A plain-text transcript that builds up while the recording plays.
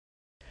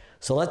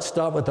So let's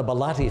start with the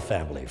Belatti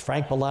family.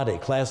 Frank Belatti,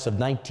 class of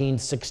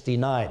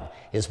 1969,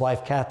 his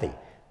wife Cathy.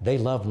 They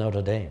love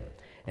Notre Dame.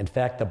 In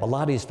fact, the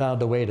Bellattis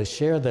found a way to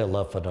share their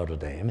love for Notre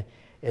Dame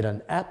in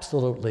an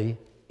absolutely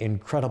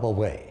incredible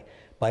way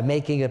by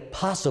making it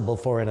possible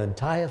for an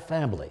entire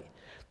family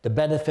to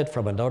benefit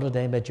from a Notre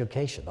Dame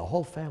education, the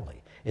whole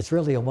family. It's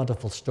really a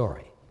wonderful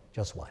story.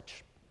 Just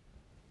watch.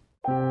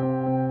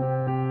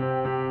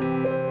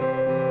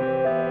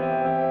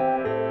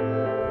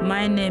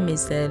 My name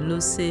is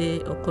Lucy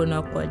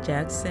Okonokhua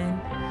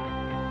Jackson.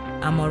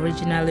 I'm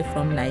originally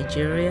from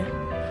Nigeria.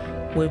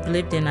 We've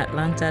lived in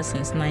Atlanta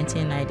since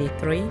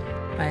 1993.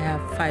 I have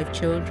 5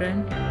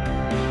 children.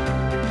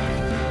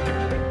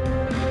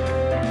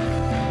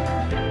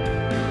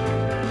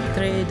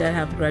 3 that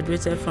have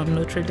graduated from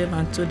Notre Dame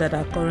and 2 that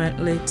are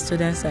currently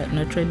students at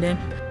Notre Dame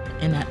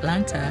in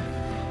Atlanta.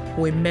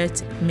 We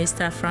met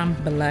Mr. Frank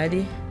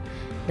Belatti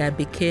that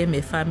became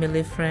a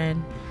family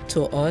friend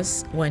to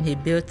us when he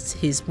built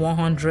his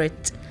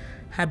 100th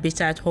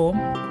Habitat home.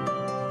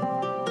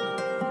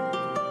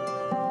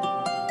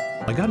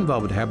 I got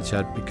involved with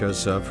Habitat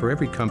because for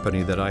every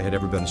company that I had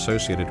ever been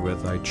associated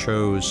with, I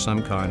chose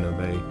some kind of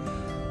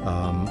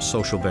a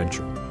social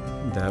venture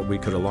that we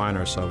could align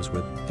ourselves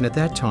with. And at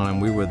that time,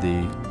 we were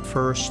the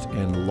first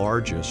and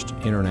largest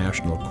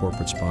international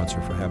corporate sponsor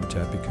for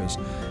Habitat because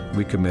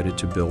we committed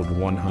to build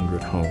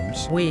 100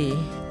 homes. We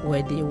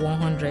were the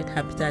 100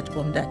 Habitat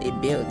home that he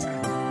built.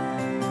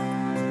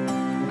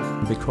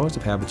 Because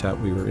of Habitat,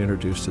 we were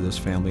introduced to this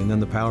family, and then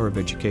the power of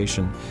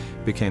education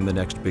became the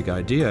next big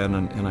idea,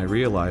 and I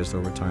realized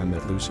over time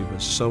that Lucy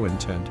was so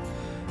intent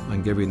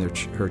on giving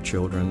her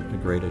children a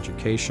great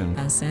education.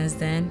 And since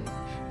then,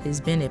 he's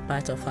been a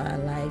part of our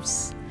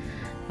lives,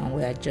 and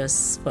we are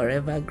just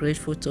forever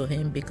grateful to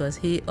him because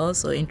he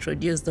also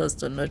introduced us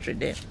to Notre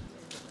Dame.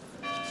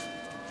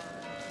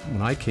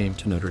 When I came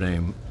to Notre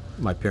Dame,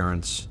 my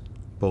parents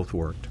both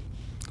worked,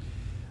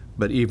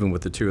 but even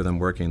with the 2 of them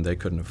working, they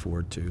couldn't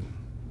afford to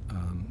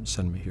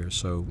send me here.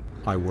 So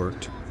I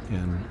worked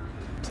and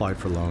applied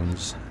for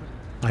loans.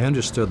 I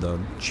understood the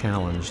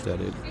challenge that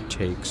it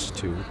takes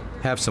to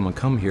have someone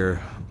come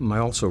here. I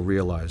also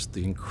realized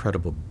the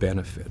incredible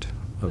benefit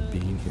of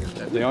being here.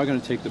 They are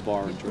going to take the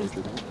bar in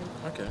Georgia.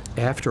 Okay.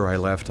 After I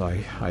left,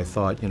 I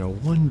thought, you know,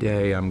 one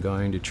day I'm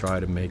going to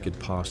try to make it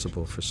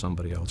possible for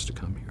somebody else to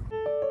come here.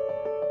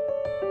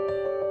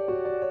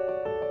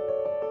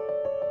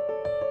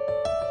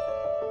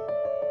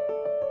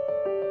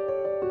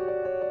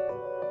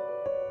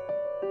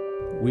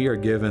 We are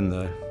given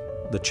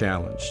the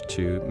challenge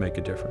to make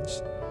a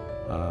difference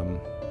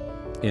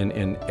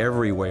in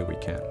every way we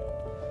can.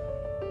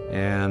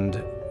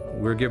 And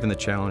we're given the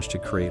challenge to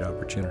create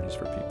opportunities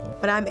for people.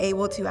 When I'm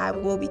able to, I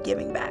will be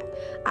giving back.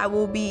 I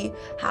will be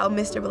how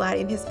Mr. Belatti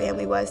and his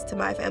family was to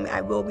my family.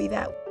 I will be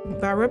that.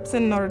 By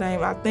representing Notre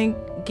Dame, I think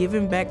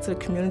giving back to the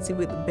community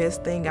was the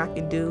best thing I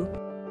can do.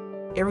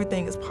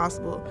 Everything is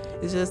possible.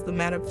 It's just a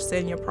matter of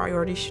setting your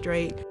priorities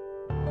straight.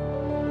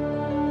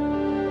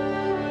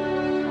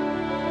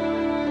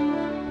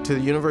 To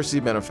the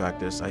university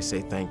benefactors, I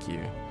say thank you.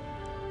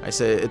 I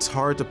say it's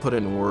hard to put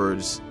in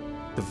words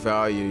the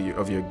value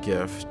of your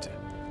gift.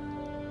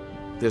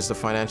 There's the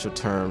financial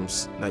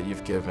terms that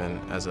you've given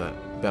as a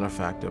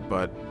benefactor,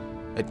 but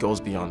it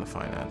goes beyond the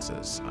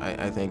finances.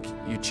 I think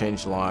you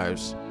changed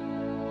lives.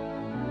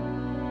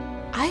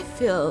 I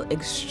feel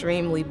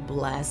extremely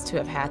blessed to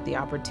have had the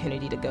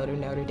opportunity to go to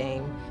Notre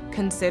Dame,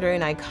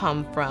 considering I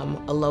come from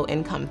a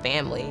low-income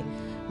family.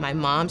 My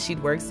mom,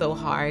 she'd worked so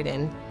hard,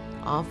 and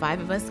all 5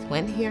 of us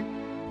went here.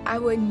 I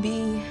wouldn't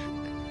be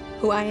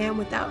who I am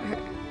without her.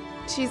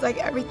 She's like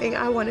everything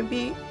I want to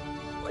be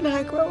when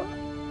I grow up.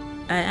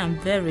 I am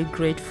very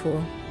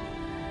grateful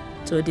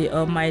to the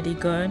Almighty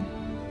God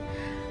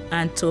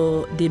and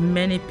to the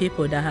many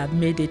people that have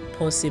made it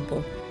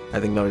possible. I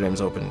think Notre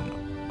Dame's opened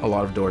a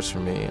lot of doors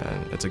for me,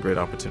 and it's a great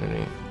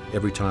opportunity.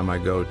 Every time I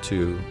go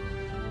to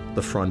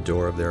the front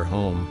door of their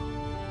home,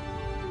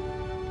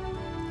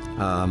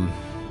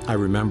 I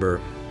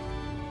remember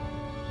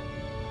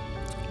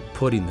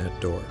putting that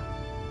door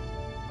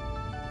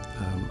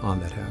on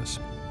that house.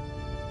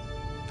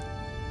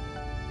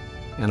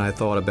 And I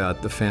thought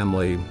about the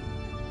family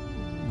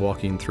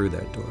walking through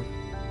that door,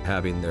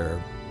 having their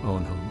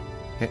own home.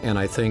 And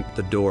I think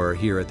the door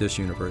here at this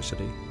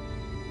university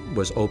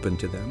was open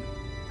to them,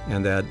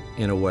 and that,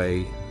 in a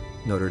way,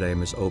 Notre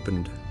Dame has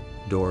opened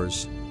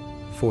doors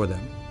for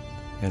them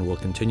and will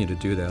continue to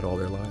do that all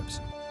their lives.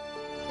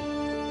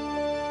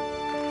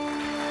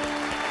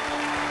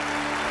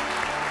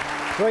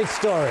 Great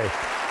story.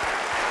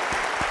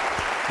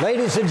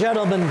 Ladies and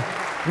gentlemen,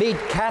 meet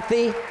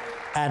Cathy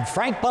and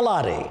Frank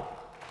Belatti.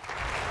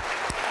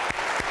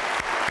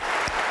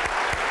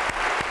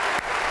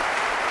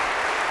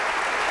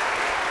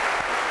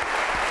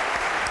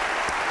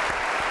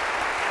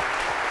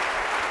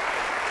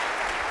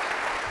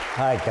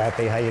 Hi,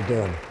 Cathy. How you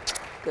doing?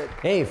 Good.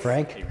 Hey,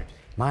 Frank.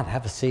 Come on,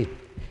 have a seat.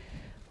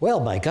 Well,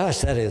 my gosh,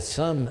 that is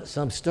some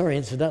story.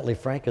 Incidentally,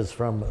 Frank is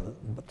from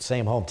the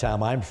same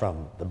hometown I'm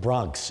from, the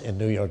Bronx in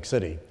New York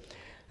City.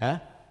 Huh?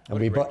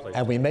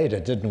 And we made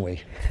it, didn't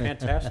we?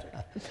 Fantastic.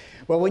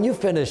 Well, when you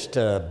finished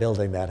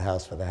building that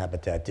house for the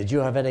Habitat, did you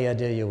have any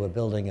idea you were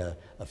building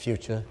a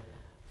future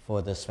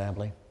for this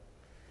family?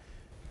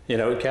 You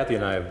know, Cathy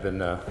and I have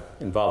been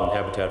involved in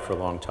Habitat for a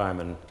long time,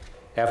 and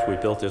after we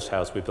built this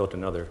house, we built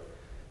another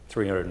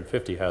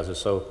 350 houses.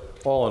 So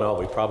all in all,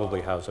 we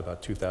probably house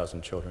about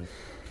 2,000 children.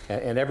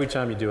 And every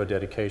time you do a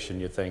dedication,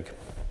 you think,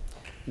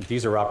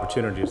 these are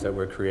opportunities that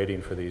we're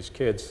creating for these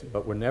kids,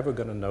 but we're never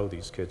going to know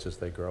these kids as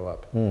they grow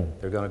up.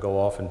 They're going to go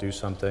off and do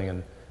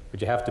something, but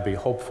you have to be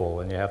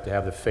hopeful, and you have to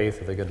have the faith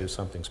that they're going to do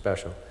something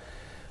special.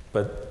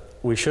 But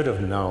we should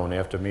have known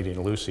after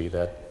meeting Lucy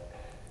that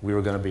we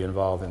were going to be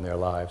involved in their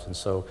lives. And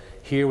so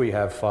here we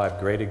have 5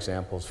 great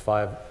examples,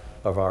 5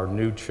 of our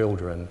new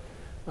children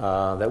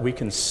that we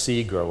can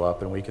see grow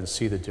up, and we can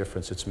see the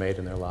difference it's made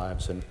in their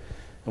lives, and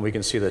we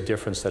can see the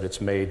difference that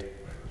it's made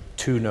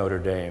to Notre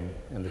Dame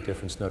and the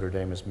difference Notre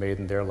Dame has made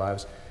in their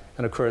lives.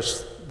 And of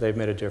course, they've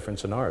made a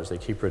difference in ours. They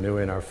keep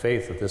renewing our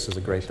faith that this is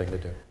a great thing to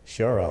do.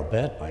 Sure, I'll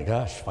bet. My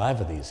gosh,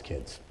 5 of these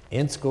kids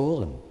in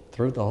school and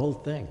through the whole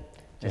thing.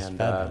 Just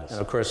fabulous.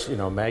 And of course, you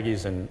know,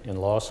 Maggie's in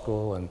law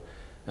school, and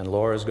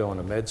Laura's going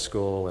to med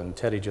school, and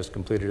Teddy just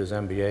completed his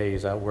MBA.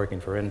 He's out working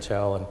for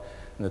Intel, and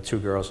the 2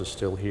 girls are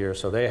still here.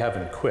 So they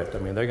haven't quit. I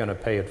mean, they're going to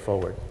pay it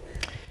forward.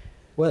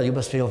 Well, you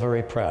must feel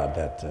very proud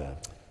that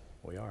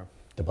we are.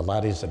 The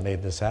Bellattis have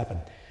made this happen.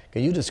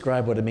 Can you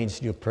describe what it means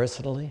to you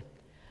personally,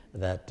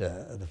 that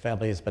the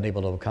family has been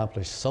able to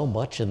accomplish so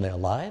much in their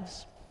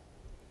lives?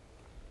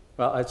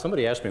 Well,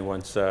 somebody asked me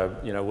once,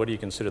 you know, what do you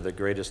consider the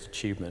greatest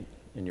achievement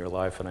in your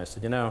life? And I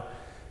said, you know,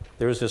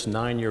 there was this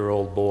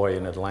 9-year-old boy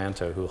in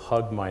Atlanta who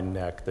hugged my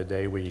neck the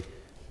day we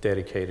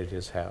dedicated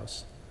his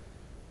house.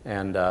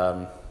 And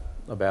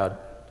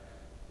about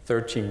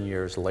 13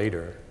 years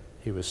later,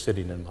 he was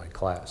sitting in my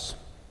class.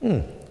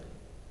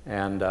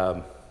 And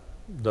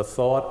the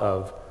thought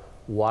of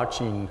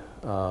watching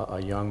a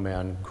young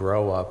man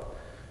grow up,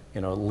 you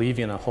know,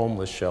 leaving a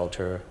homeless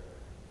shelter,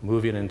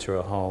 moving into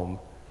a home,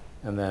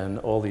 and then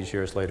all these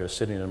years later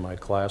sitting in my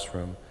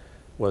classroom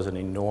was an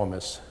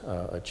enormous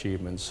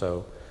achievement.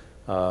 So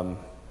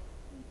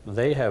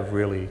they have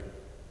really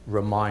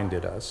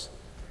reminded us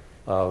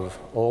of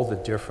all the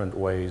different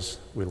ways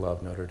we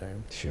love Notre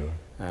Dame. Sure.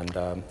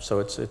 And so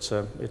it's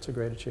a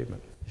great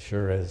achievement.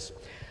 Sure is.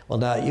 Well,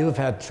 now, you've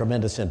had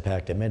tremendous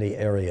impact in many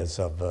areas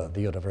of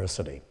the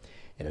university.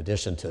 In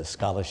addition to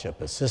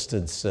scholarship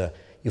assistance,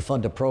 you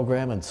fund a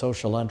program in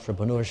social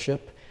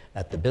entrepreneurship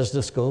at the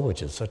business school,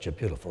 which is such a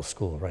beautiful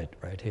school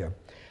right here.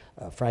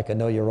 Frank, I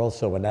know you're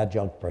also an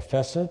adjunct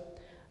professor.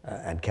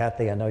 And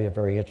Cathy, I know you're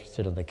very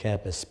interested in the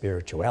campus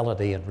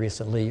spirituality, and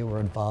recently you were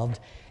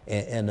involved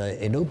in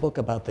a new book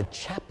about the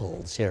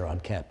chapels here on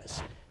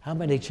campus. How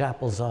many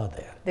chapels are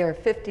there? There are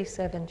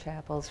 57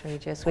 chapels,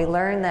 Regis. We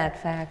learned that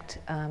fact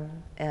on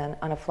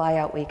a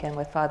fly-out weekend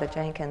with Father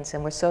Jenkins,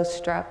 and we're so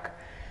struck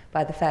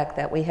by the fact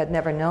that we had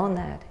never known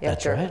that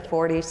after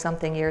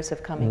 40-something years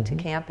of coming to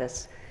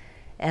campus.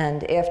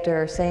 And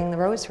after saying the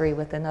rosary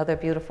with another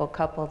beautiful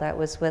couple that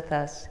was with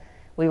us,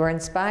 we were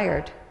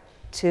inspired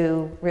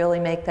to really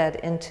make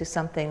that into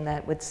something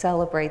that would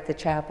celebrate the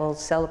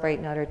chapels,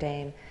 celebrate Notre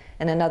Dame,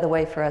 and another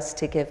way for us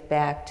to give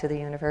back to the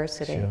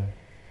university. Sure.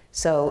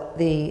 So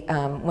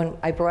when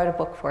I brought a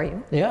book for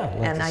you,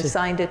 and I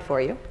signed it for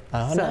you.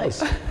 Oh,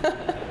 nice.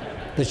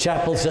 The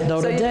chapels at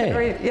Notre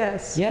Dame.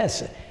 Yes.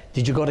 Yes.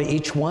 Did you go to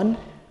each one?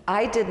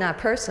 I did not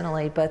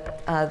personally,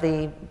 but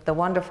the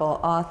wonderful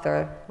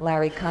author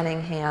Larry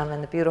Cunningham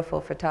and the beautiful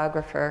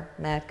photographer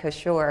Matt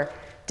Kashore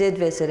did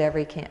visit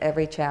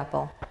every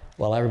chapel.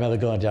 Well, I remember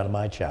going down to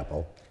my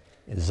chapel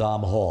in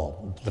Zom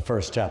Hall, the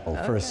first chapel,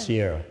 first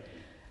year,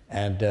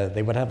 and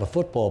they would have a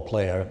football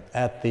player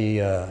at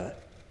the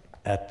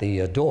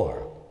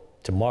door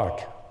to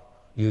mark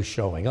you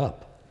showing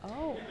up.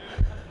 Oh.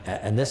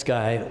 And this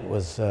guy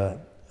was a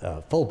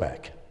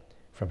fullback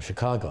from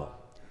Chicago,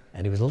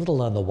 and he was a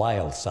little on the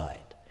wild side.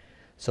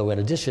 So in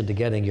addition to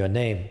getting your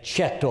name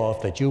checked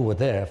off that you were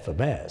there for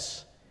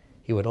Mass,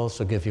 he would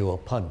also give you a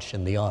punch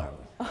in the arm.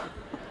 Oh,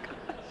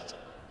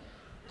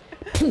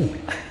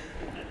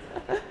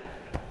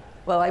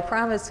 well, I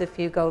promise if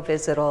you go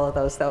visit all of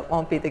those, that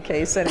won't be the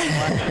case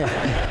anymore.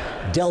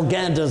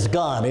 Delganda's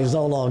gone. He's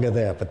no longer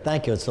there. But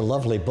thank you. It's a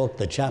lovely book,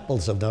 The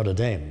Chapels of Notre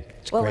Dame.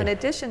 It's well, great. In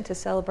addition to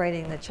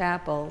celebrating the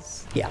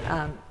chapels,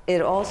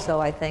 it also,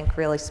 I think,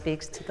 really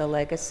speaks to the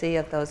legacy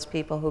of those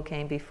people who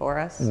came before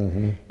us.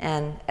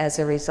 And as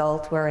a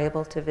result, we're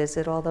able to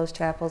visit all those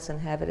chapels and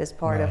have it as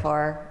part of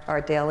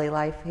our daily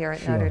life here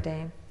at Notre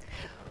Dame.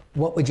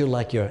 What would you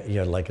like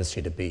your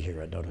legacy to be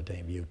here at Notre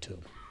Dame, you two?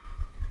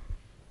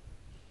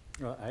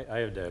 Well, I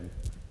had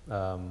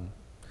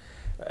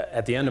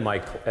at the end of my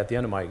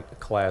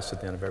class, at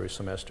the end of every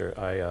semester,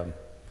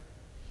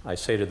 I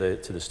say to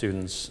the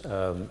students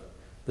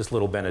this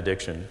little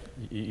benediction: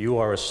 "You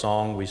are a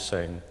song we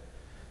sing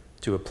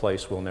to a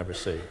place we'll never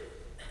see.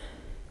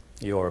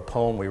 You are a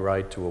poem we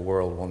write to a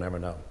world we'll never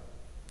know.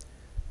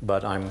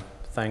 But I'm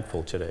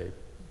thankful today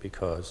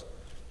because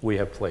we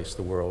have placed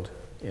the world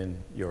in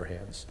your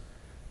hands,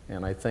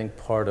 And I think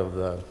part of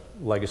the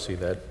legacy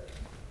that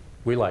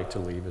we like to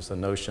leave is the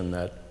notion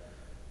that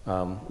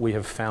we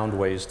have found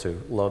ways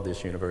to love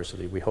this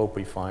university. We hope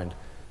we find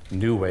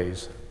new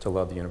ways to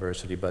love the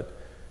university, but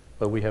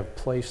we have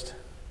placed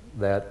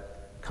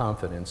that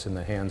confidence in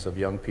the hands of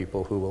young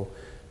people who will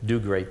do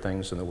great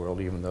things in the world,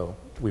 even though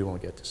we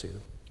won't get to see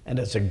them. And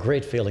it's a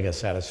great feeling of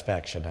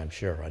satisfaction, I'm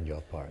sure, on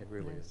your part. It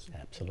really is.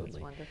 Absolutely. It's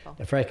wonderful.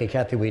 And Frank and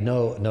Cathy, we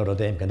know Notre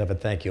Dame can never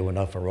thank you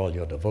enough for all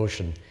your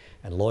devotion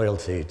and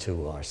loyalty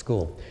to our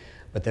school.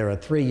 But there are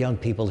 3 young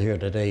people here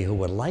today who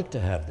would like to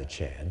have the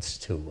chance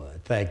to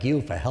thank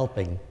you for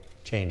helping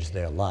change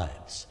their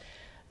lives.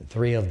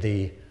 3 of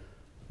the,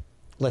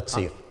 let's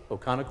see.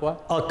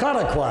 Okonokhua?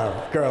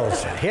 Okonokhua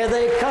girls, here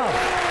they come.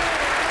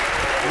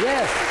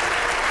 Yes.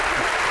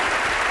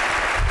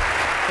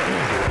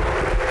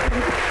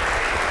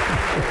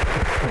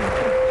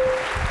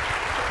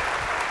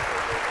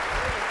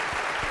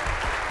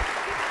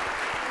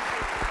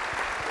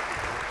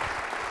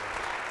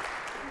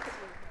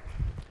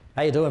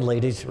 How you doing,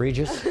 ladies?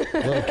 Regis?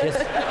 Little kiss?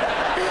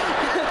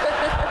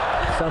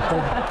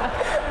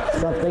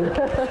 Something?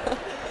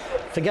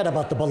 Forget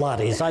about the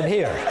Bellattis. I'm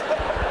here.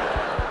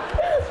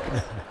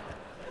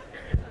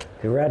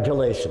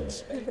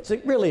 Congratulations. It's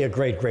really a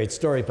great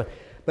story.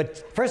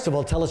 But first of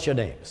all, tell us your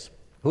names.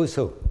 Who's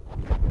who?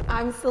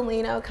 I'm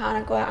Selina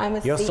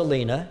Okonokhua. You're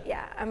Selina.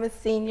 Yeah, I'm a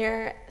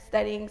senior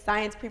studying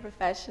science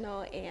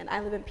pre-professional, and I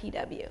live in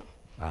PW.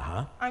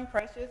 Uh-huh. I'm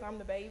Precious, I'm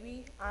the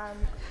baby. I'm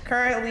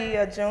currently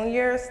a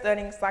junior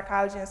studying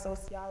psychology and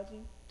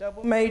sociology,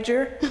 double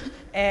major,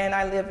 and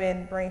I live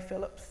in Brain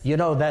Phillips. You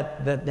know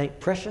that name,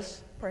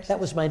 Precious? Precious. That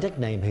was my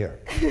nickname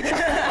here.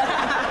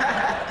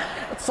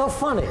 It's so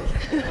funny.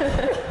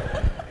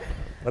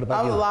 What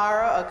about you? I'm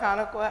Laura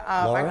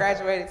Okonokhua. Laura? I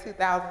graduated in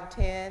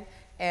 2010,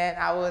 and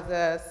I was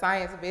a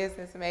science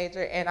business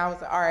major, and I was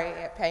an RA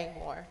at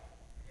Pangmore.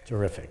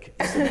 Terrific.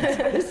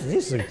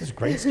 These are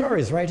great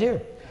stories right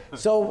here.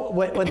 So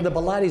when the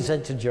Bellattis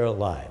entered your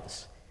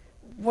lives,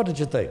 what did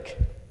you think?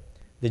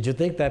 Did you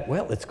think that,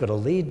 well, it's going to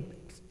lead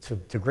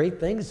to great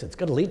things? It's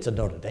going to lead to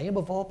Notre Dame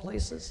of all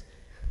places?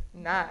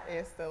 Not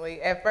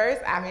instantly. At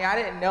first, I mean, I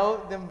didn't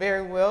know them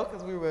very well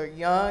because we were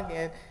young,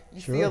 and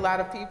you see a lot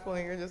of people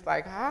and you're just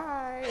like,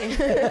 hi.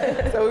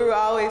 So we were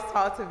always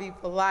taught to be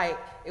polite.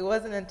 It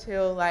wasn't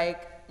until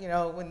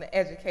when the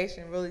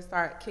education really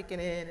started kicking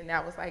in, and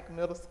that was like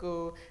middle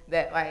school,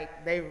 that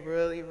they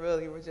really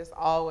were just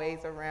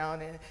always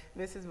around, and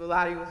Mrs.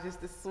 Belatti was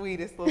just the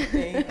sweetest little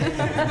thing.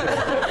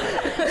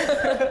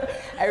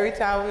 Every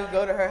time we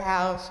go to her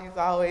house, she's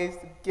always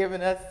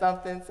giving us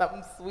something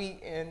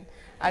sweet, and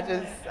I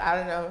don't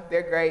know,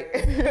 they're great.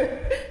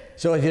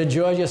 So have you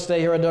enjoyed your stay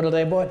here at Notre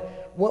Dame, boy?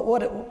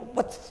 What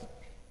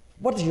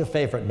is your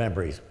favorite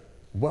memories?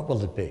 What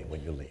will it be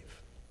when you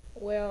leave?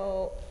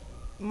 Well,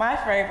 my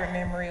favorite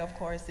memory, of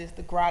course, is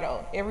the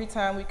grotto. Every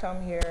time we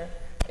come here,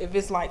 if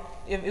we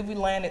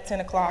land at 10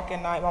 o'clock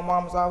at night, my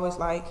mom's always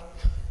like,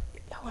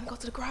 y'all wanna go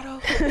to the grotto?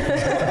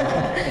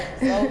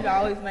 So we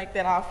always make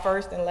that our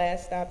first and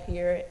last stop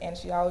here, and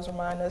she always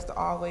reminds us to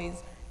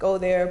always go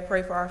there,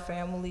 pray for our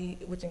family,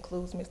 which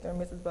includes Mr.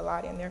 and Mrs.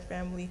 Belatti and their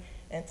family,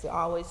 and to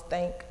always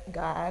thank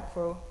God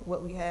for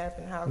what we have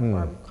and how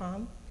far we've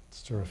come.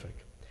 It's terrific.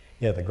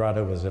 Yeah, the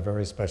grotto was a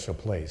very special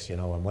place,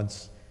 and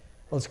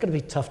well, it's going to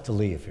be tough to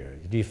leave here.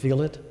 Do you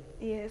feel it?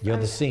 Yes. You're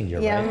the senior,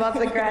 right? Yeah, I'm about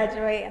to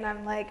graduate, and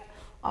I'm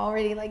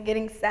already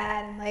getting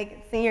sad, and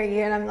senior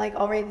year, and I'm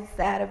already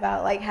sad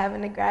about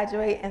having to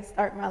graduate and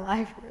start my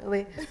life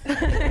really.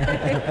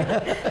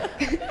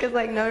 Because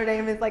Notre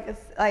Dame is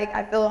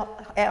I feel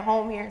at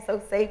home here and so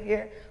safe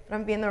here, but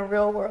I'm being in the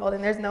real world,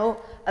 and there's no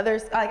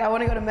other, I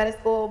want to go to med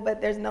school,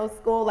 but there's no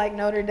school like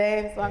Notre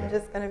Dame, so I'm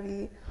just going to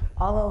be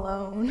all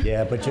alone.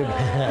 Yeah, but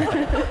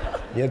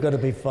you're going to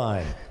be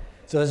fine.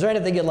 So is there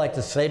anything you'd like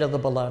to say to the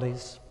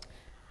Bellattis?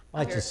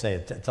 Why don't you say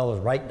it? Tell us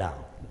right now.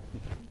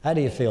 How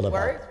do you feel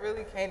about it? Words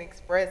really can't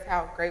express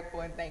how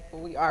grateful and thankful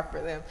we are for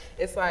them.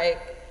 It's I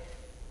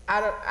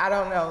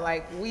don't know,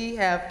 we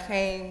have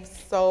came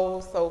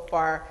so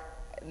far.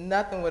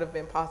 Nothing would have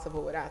been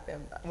possible without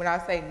them. When I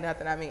say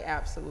nothing, I mean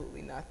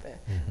absolutely nothing.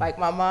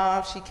 Mm-hmm. My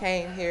mom, she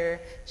came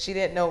here, she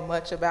didn't know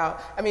much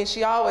about,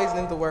 she always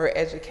knew the word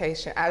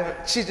education.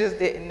 She just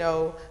didn't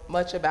know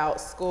much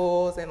about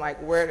schools and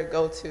where to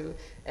go to.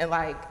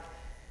 And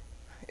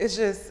it's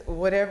just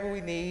whatever we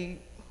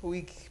need,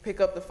 we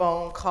pick up the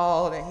phone,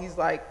 call, and he's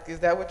like, is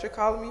that what you're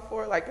calling me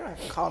for? You don't have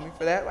to call me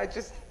for that.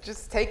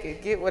 Just take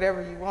it, get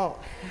whatever you want.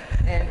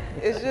 And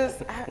it's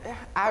just,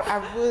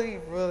 I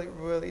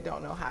really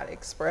don't know how to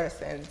express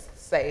and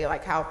say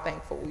how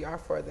thankful we are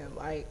for them.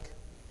 I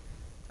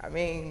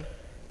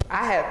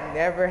have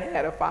never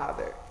had a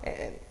father.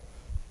 And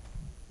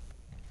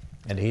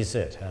he's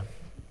it, huh?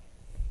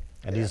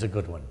 And he's a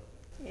good one.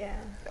 Yeah.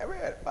 Never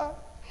had a father.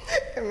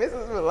 And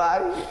Mrs.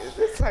 Belatti is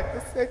just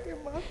the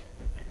second mom.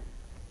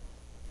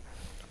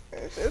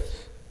 It's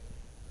just...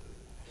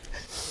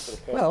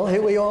 Well,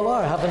 here we all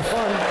are, having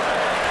fun.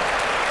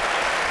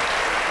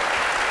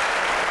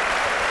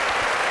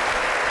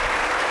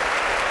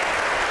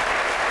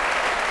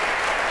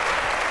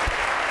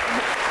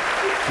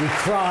 We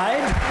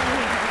cried.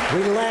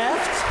 We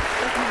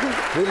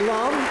laughed. We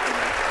lummed.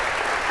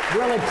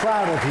 Really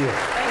proud of you.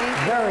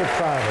 Very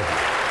proud of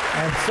you.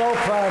 And so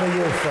proud of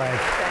you, Frank.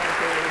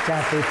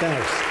 Thank you. Cathy,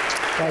 thanks.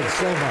 Thanks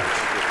so much.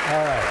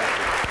 All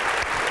right.